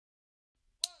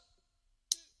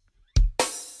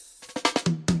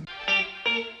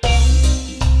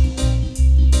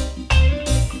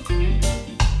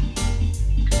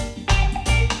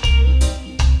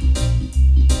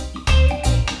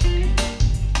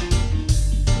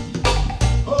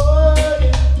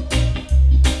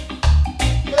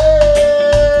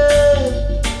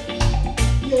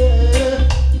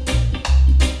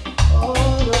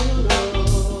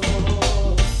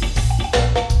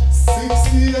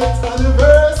20th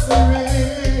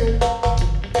anniversary.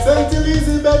 St.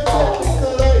 Elizabeth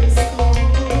Technical High School.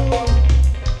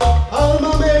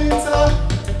 Alma Mater.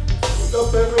 Pick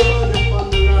up everybody on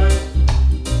the line.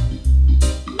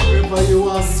 Wherever you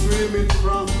are streaming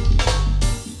from.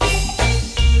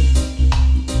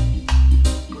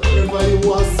 Wherever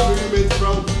you are streaming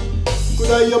from.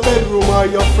 Could I your bedroom or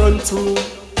your front room?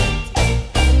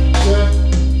 Yeah.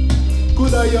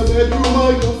 Could I your bedroom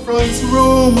or your front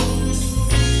room?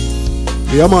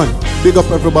 Yeah man, big up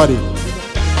everybody.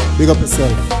 Big up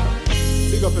yourself.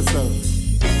 Big up yourself.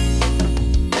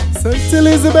 St.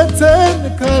 Elizabeth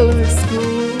Technical High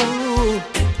School.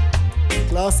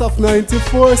 Class of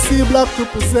 94, Cblock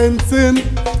representing.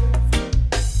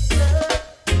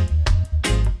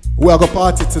 We are going to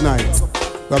party tonight.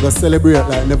 We are going to celebrate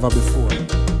like never before.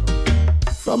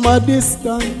 From a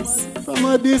distance,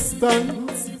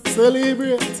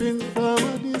 celebrating from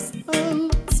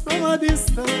a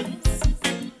distance.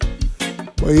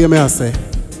 But you hear me I say,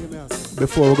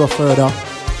 before we go further,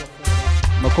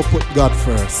 we can put God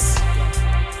first.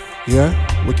 Yeah?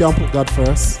 We can put God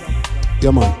first.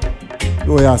 Yeah man. You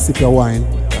know you sip your wine,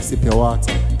 you sip your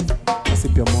water, you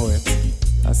sip your Moet,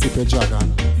 you sip your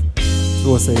Dragon.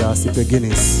 You say you sip your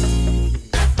Guinness,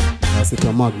 you sip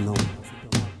your Magnum.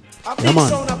 Yeah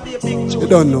man, you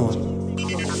don't know.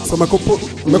 So I could put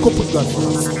that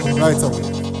first, right away.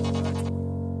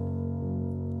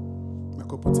 I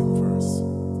could put him first.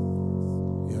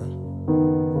 Yeah.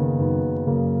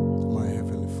 My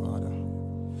Heavenly Father,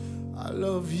 I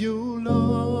love you,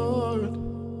 Lord,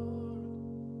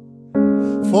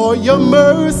 for your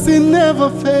mercy never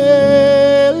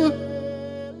fail.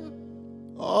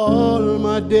 All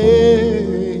my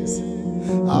days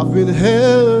I've been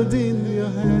held in your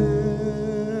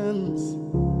hands.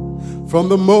 From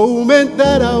the moment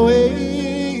that I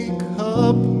wake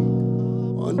up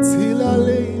until I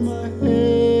lay my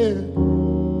head,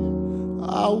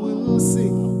 I will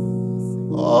sing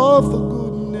of the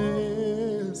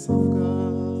goodness of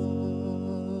God.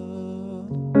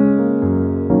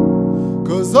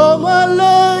 'Cause all my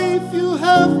life you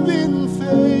have been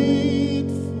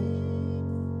faithful,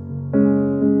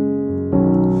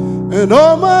 and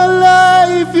all my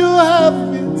life you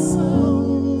have been so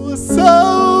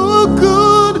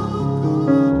good.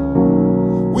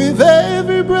 With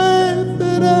every breath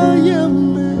that I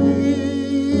am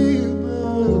able,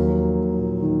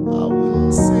 I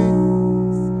will sing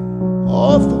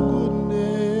of the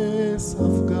goodness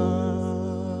of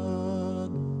God.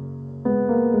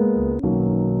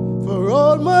 For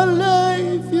all my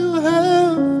life you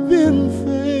have been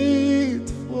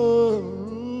faithful,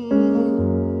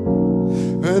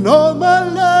 and all my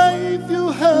life you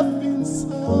have been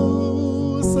so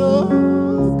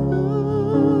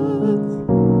good.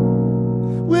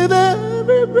 With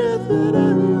every breath that I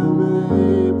am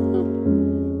able,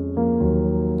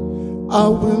 I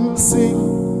will sing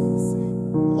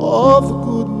of the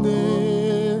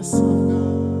goodness of God.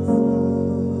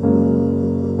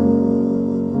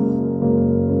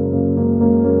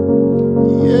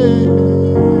 Yeah.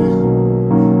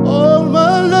 All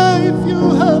my life you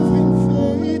have been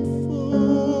faithful.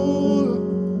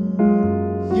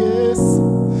 Yes.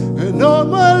 And all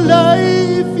my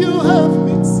life you have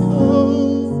been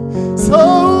so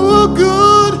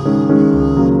good.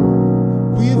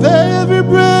 With every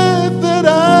breath that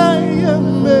I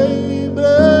am able,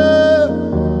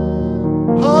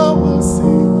 I will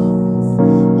sing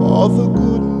of the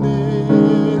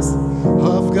goodness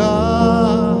of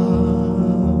God.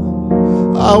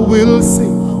 I will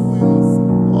sing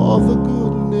of the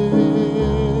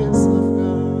goodness of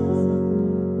God.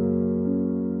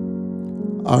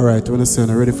 All right, wanna say, are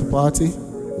you ready for party?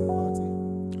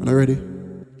 Are you ready?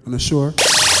 Are you sure?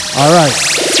 All right.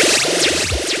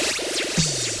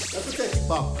 Let's take it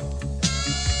back.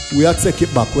 We have to take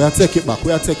it back. We have to take it back.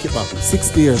 We have to take it back.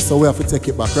 60 years, so we have to take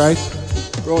it back, right?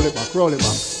 Roll it back. Roll it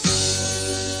back.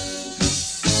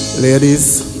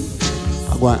 Ladies,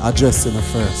 I'm going to address you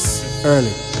first.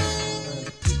 Early.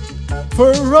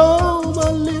 For all my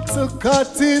little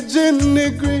cottage in the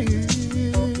grill,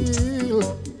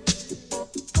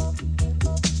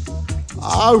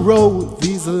 I wrote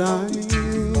these lines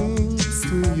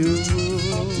to you,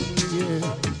 yeah.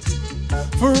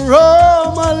 For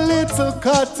all my little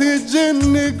cottage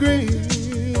in the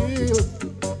grill,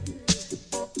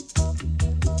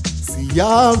 see,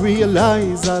 I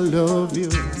realize I love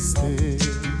you still.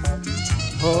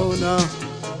 Oh, now,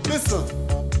 listen.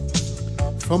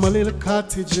 From a little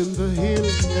cottage in the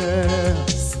hills,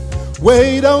 yes,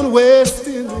 way down west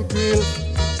in the grill.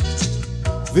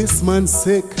 This man's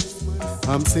sick,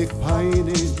 I'm sick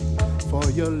pining for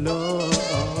your love.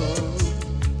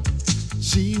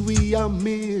 Gee, I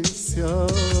miss you.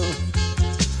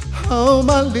 How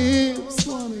my lips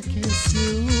wanna kiss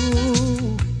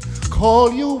you.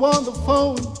 Call you on the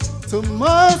phone. To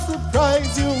my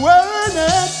surprise, you weren't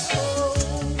at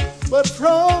home, but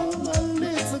from a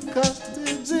little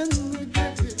cottage in the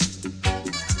gate,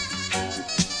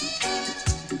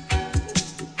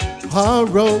 I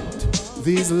wrote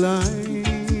these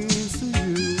lines to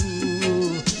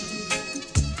you.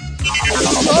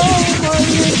 Oh, my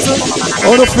little,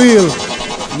 on the field,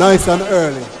 nice and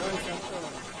early.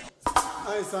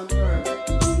 Nice and early.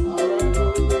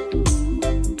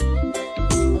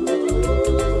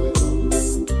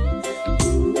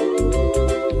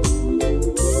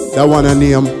 That one I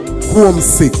name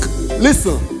Homesick.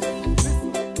 Listen.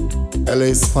 LA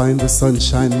is fine, the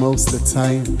sunshine most of the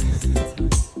time.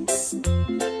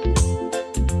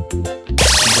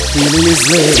 The feeling is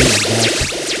laid back.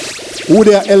 Who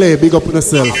there LA, big up on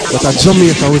yourself. But at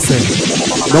Jamaica we say,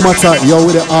 no matter you're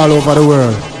with it all over the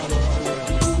world.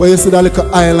 But you see that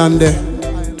little island there,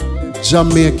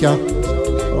 Jamaica.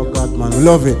 Oh God man,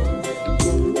 love it.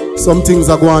 Some things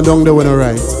are going down there when I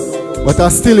write, but I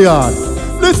still hard.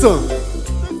 Listen.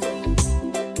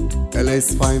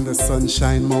 LA's find the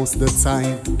sunshine most of the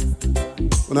time.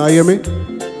 You know, hear me?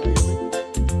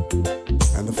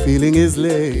 And the feeling is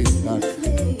laid back.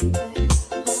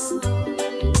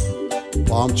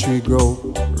 Palm tree grow,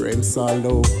 rain so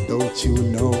low, don't you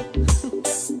know?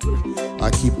 I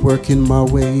keep working my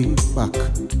way back.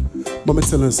 But me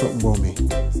tell you something about me.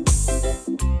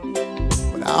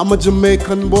 But I'm a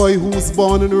Jamaican boy who's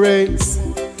born and raised.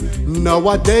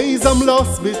 Nowadays I'm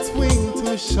lost between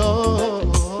two shores.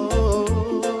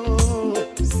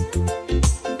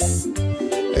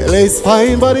 LA's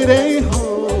fine but it ain't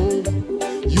home.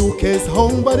 UK's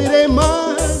home but it ain't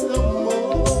mine no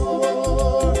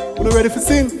more. You ready for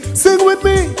sing? Sing with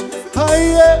me. I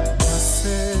am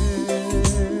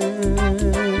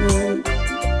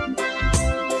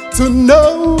to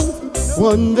know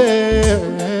one there,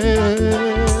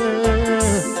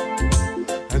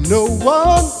 and no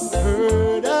one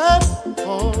heard it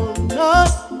or not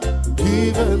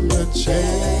even a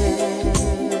chance.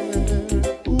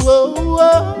 Whoa,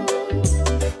 whoa,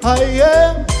 I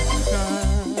am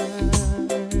crying.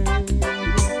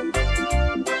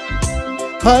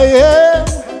 I am,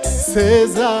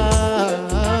 says I,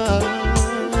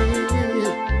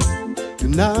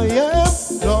 and I am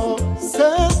lost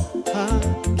and I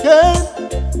can't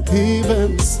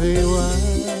even say why.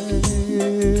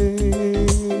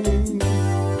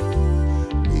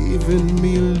 Leaving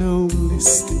me lonely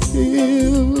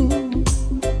still.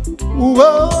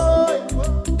 Whoa.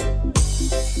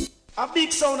 A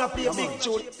big sound up here, big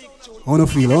tune. I wanna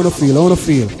feel, I wanna feel, I wanna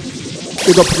feel.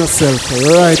 Big up yourself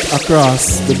right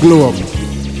across the globe.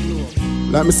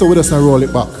 Let me see with us and roll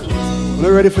it back. Are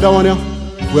you ready for that one, yeah?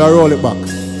 We'll roll it back.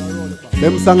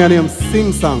 Them song your name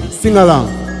Sing Song, Sing Along.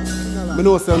 I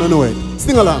know say I don't know it.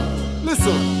 Sing along.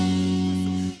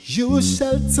 Listen. You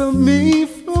shelter me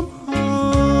from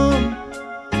harm,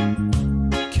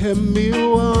 kept me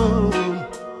warm.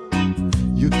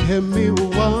 You kept me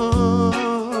warm,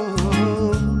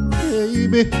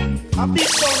 baby. A big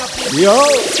sound up here. Yo.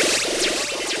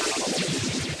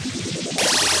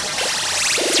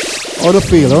 I wanna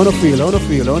feel, I wanna feel, I wanna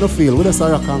feel, I wanna feel. With us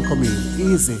I can come in.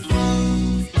 Easy.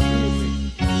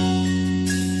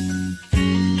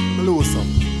 Lose up.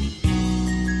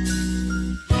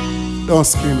 Don't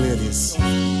scream, ladies.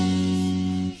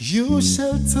 You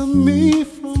shelter me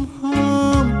from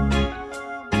harm,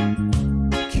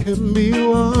 kept me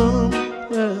warm,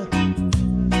 yeah.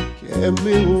 Kept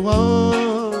me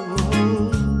warm,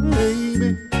 baby.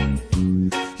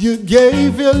 You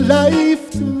gave your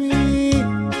life to me.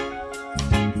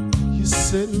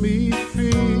 Set me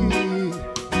free,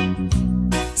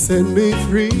 set me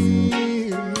free.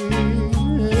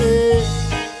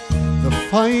 The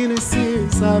finest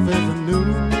years I've ever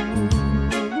known,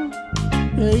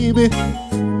 baby.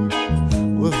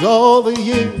 With all the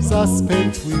years I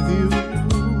spent with you,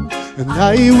 and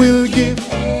I will give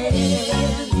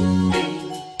anything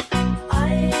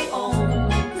I own,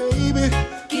 baby.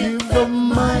 Give them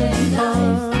my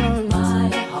heart.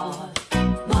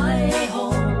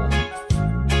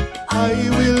 I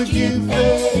will give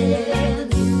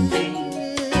anything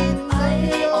I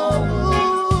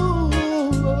own.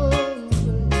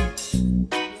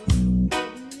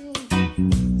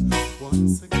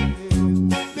 Once again,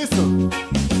 listen.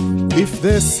 If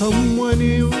there's someone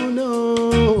you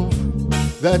know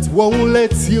that won't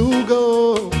let you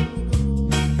go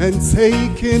and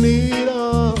taking it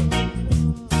all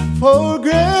for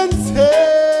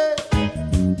granted,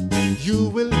 you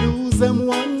will lose them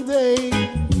one day.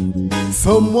 So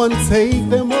someone take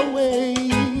them away,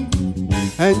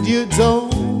 and you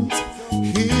don't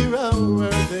hear a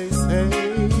word they say.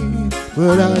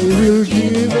 But I will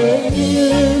give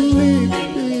anything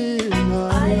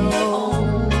I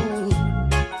own.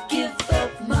 Give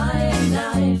up my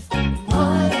life,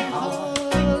 my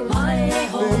heart, my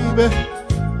home. Baby,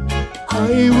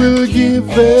 I will give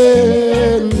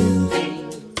anything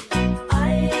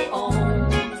I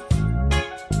own.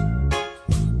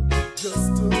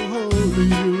 just to hold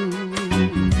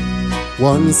you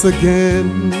once again.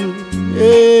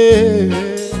 Yeah.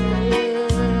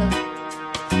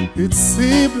 It's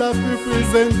Cblock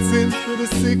representing for the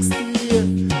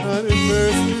 60th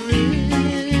anniversary.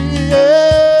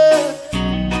 Yeah.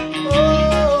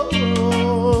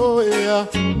 Oh, yeah.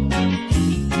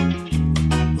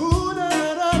 Ooh, da,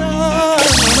 da, da,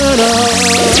 da, da.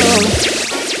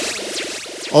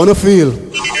 On the field,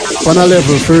 on a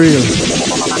level, for real.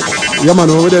 Yeah, man,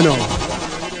 over there now.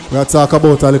 We are talking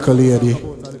about a little lady.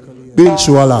 Been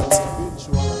through a lot.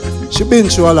 She been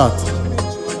through a lot.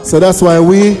 So that's why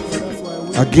we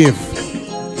are give.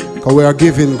 Because we are a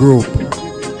giving group.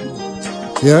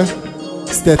 Yeah?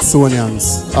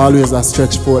 Stetsonians. Always a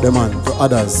stretch for them and for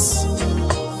others.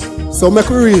 So make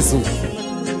a reason.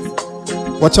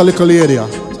 Watch a little lady.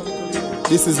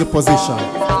 This is the position.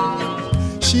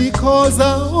 She calls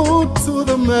out to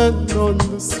the man on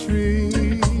the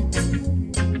street.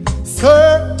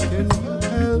 Sir, can you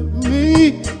help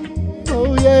me?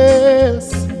 Oh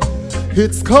yes.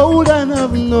 It's cold and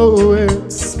I've nowhere to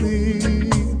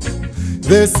sleep.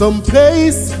 There's some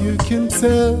place you can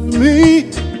tell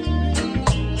me.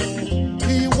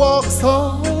 He walks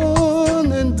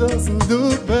on and doesn't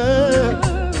do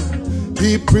bad.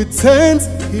 He pretends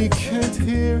he can't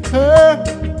hear her.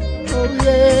 Oh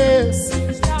yes.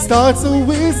 Starts a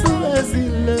whistle as he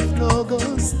left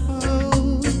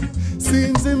Augustown.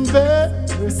 Seems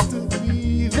embarrassed to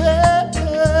be there.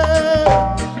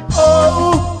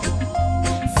 Oh,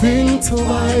 think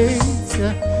twice,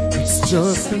 yeah. It's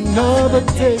just another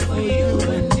day for you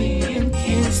and me in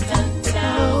Kingston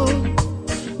Town.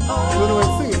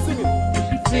 Sing it.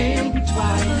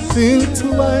 Think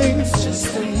twice,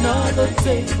 just another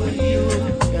day for you,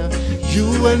 yeah. You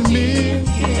and me in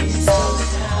Kingston Town.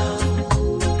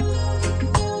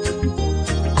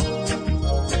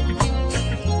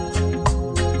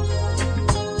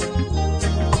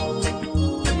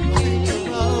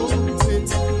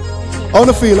 On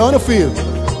the field, on the field.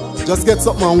 Just get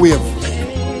something and wave.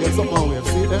 Get something and wave.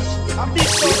 See there?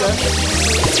 See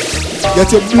there?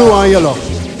 Get your blue and yellow.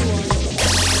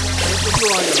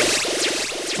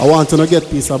 I want to get a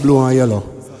piece of blue and yellow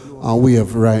and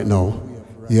wave right now.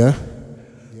 Yeah?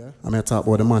 I'm going to talk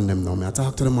about the man them now. I'm going to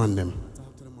talk to the man them.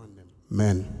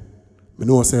 Men, I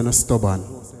know say you're not stubborn.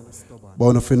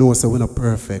 But if you know say we're not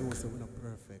perfect.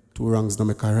 Two wrongs don't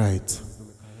make a right.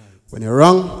 When you're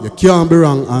wrong, you can't be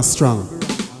wrong and strong.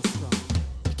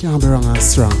 You can't be wrong and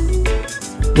strong.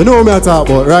 You know what I talk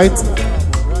about, right?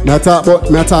 I talk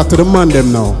to the man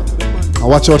them now. And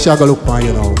watch how she go look on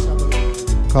you now.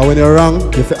 Because when you're wrong,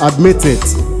 you have to admit it.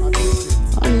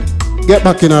 And get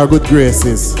back in her good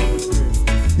graces.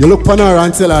 You look on her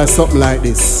and tell her something like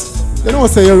this. You don't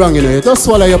say you're wrong, you know. You just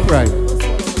swallow your pride.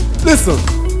 Listen.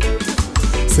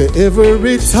 Say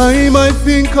every time I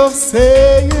think of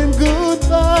saying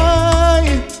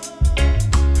goodbye,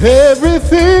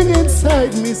 everything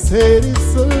inside me said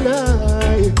it's a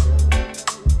lie.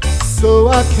 So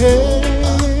I can't.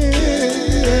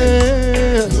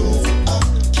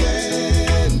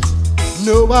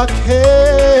 No, I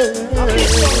can't.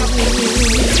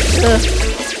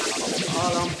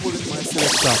 All I'm pulling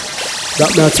myself up.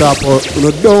 That me a talk about.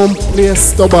 You don't play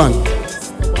stubborn.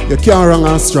 You can't wrong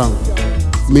and strong.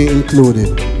 Me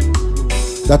included.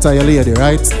 That's a lady,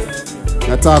 right?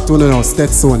 I talk to you now,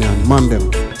 Stetsonian, man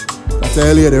them. That's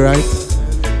a lady, right?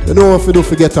 You know what you do,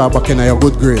 forget her back in your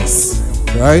good grace.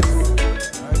 Right?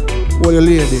 Hold your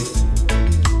lady.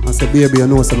 I say, baby, you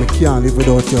know, so I can't live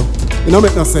without you. It don't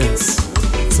make no sense.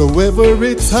 So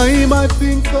every time I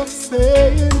think of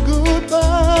saying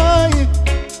goodbye,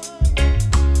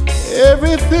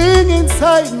 everything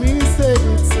inside me says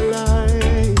it's a lie.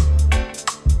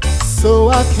 So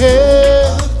I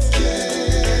can't.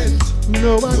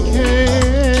 No, I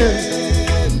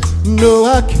can't. No,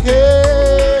 I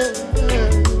can't.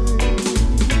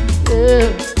 Yeah.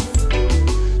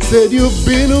 Said you've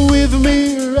been with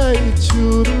me right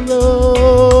through the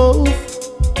love,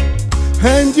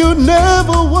 and you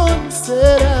never once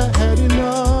said I had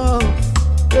enough.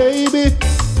 Baby,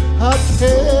 I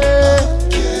can't.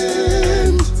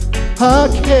 I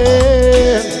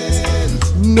can't.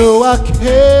 No, I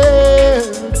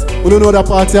can't. You don't know that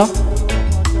part, yeah?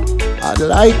 I'd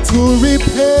like to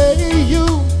repay you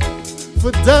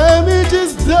for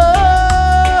damages done.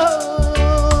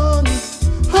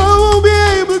 I won't be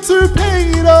able to repay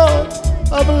it all.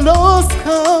 I've lost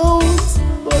count,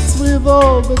 but with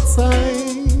all the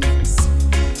times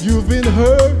you've been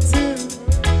hurting,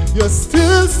 you're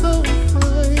still so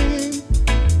fine.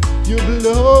 You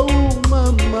blow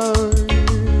my mind.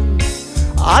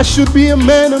 I should be a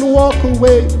man and walk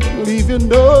away, leave you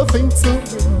nothing to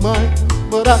remind,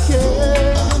 but I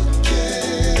can't.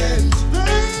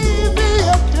 Baby,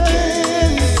 I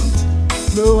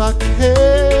can't. No, I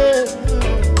can't.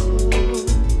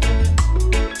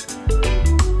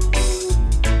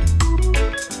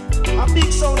 A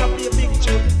big sound up here, big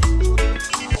tune.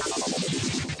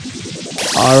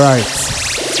 All right.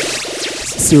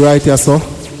 See right here, so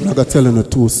I'm gonna tell you a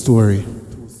two story.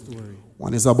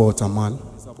 One is about a man,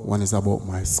 one is about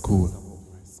my school.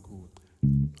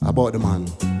 About the man.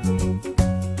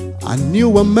 I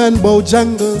knew a man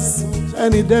Bojangles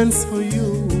and he danced for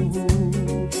you.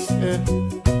 Yeah.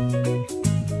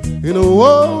 In a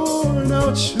worn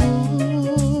out shoe.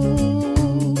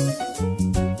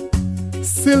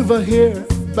 Silver hair,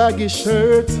 baggy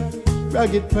shirt,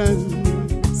 ragged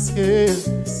pants, yes.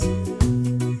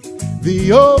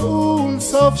 The old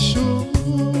soft shoe.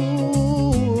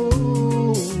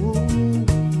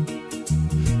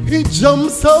 He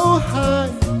jumped so high,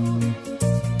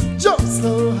 jumped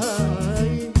so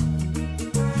high,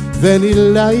 then he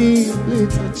lightly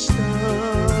touched down.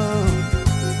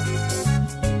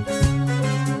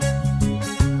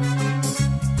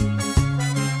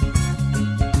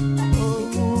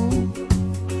 Oh,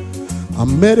 I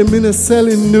met him in a cell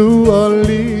in New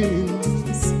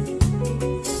Orleans.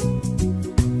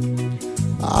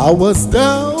 I was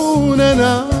down and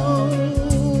out.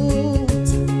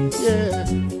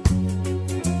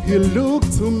 He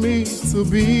looked to me to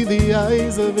be the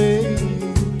eyes of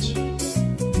age.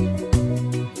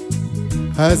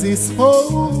 As he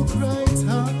spoke right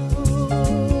out,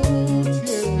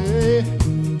 yeah.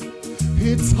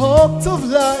 He talked of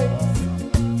life,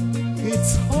 he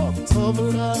talked of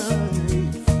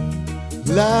life.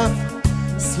 Laughed,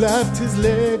 slapped his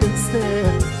leg and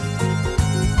said,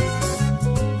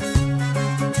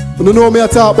 you don't know me I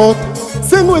talk about?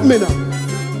 Sing with me now.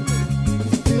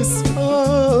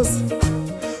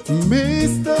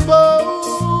 Mr. Bojangles,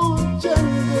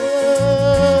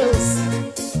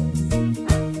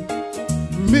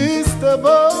 Mr.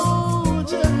 Bojangles,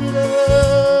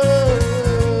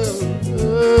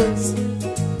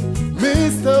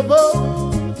 Mr.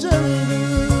 Bojangles,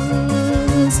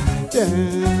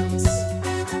 dance.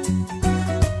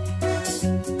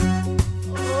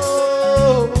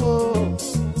 Oh,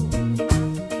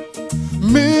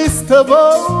 Mr.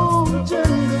 Bojangles.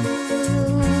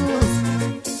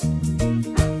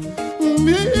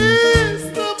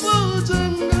 Mr.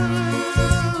 Bojangles,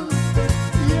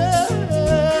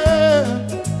 yeah,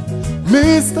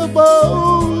 Mr.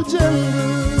 Bojangles.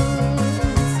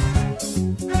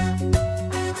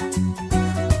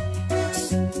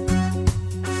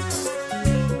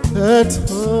 That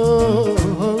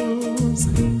was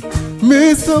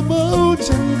Mr.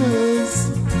 Bojangles.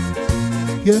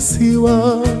 Yes, he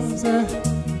was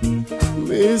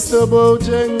Mr.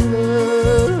 Bojangles.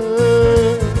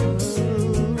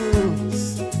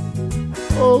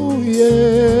 Oh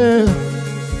yeah,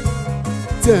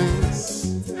 dance.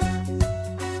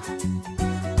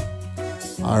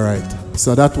 All right,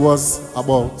 so that was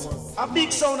about a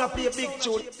big sound up here, big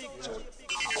tune.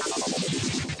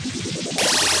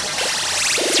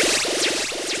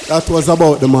 That was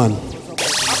about the man. A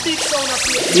big sound up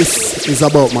here. This is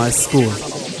about my school.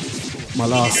 My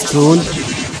last tune,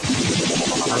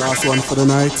 my last one for the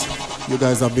night. You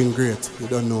guys have been great. You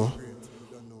don't know.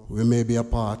 We may be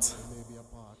apart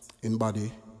in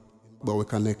body, but we're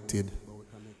connected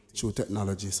through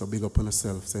technology. So big up on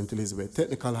yourself. St. Elizabeth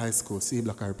Technical High School,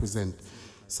 Cblock I represent.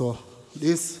 So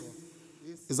this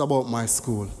is about my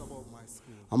school.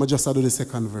 I'm going to just do the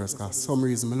second verse because for some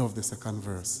reason I love the second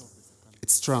verse.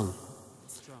 It's strong.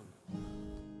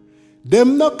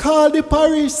 Them no call the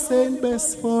parish Saint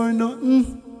Best for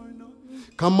nothing.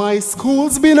 Cause my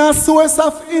school's been a source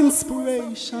of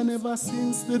inspiration ever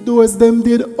since the doors them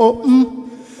did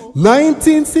open.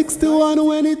 1961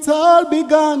 when it all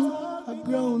began, a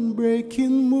groundbreaking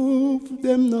move,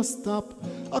 them no stop.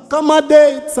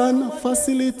 Accommodate and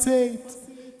facilitate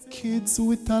kids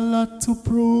with a lot to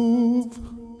prove.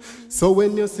 So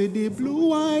when you see the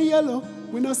blue and yellow,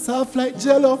 we no soft like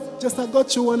jello, just I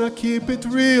got you wanna keep it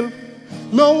real.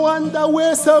 No wonder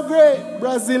we're so great.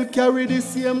 Brazil carry the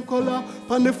same color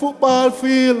on the football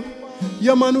field.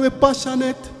 Yeah man, we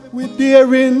passionate, with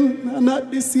daring and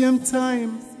at the same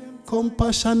time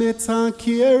compassionate and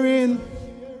caring.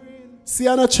 See,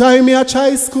 I not try me, I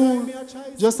try school.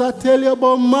 Just I tell you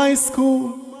about my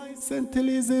school. St.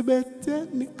 Elizabeth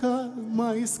Technical,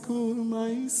 my school,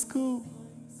 my school.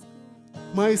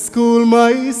 My school,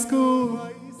 my school.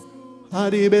 Are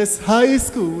the best high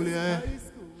school, yeah.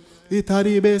 It are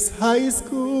the best high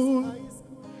school.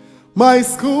 My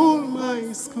school,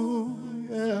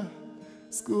 yeah.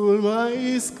 School,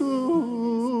 my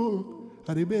school.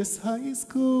 Are the best high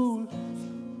school.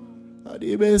 Are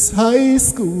the best high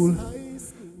school.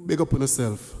 Big up on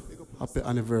yourself. Happy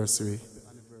anniversary.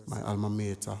 My alma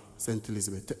mater, St.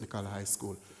 Elizabeth Technical High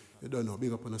School. You don't know,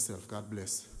 big up on yourself. God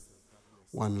bless.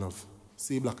 One love.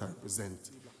 Cblock I represent.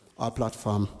 Our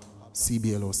platform,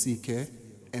 Cblock, muzic.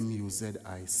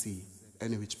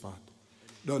 Any which part.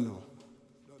 Don't know.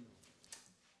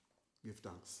 Give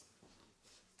thanks.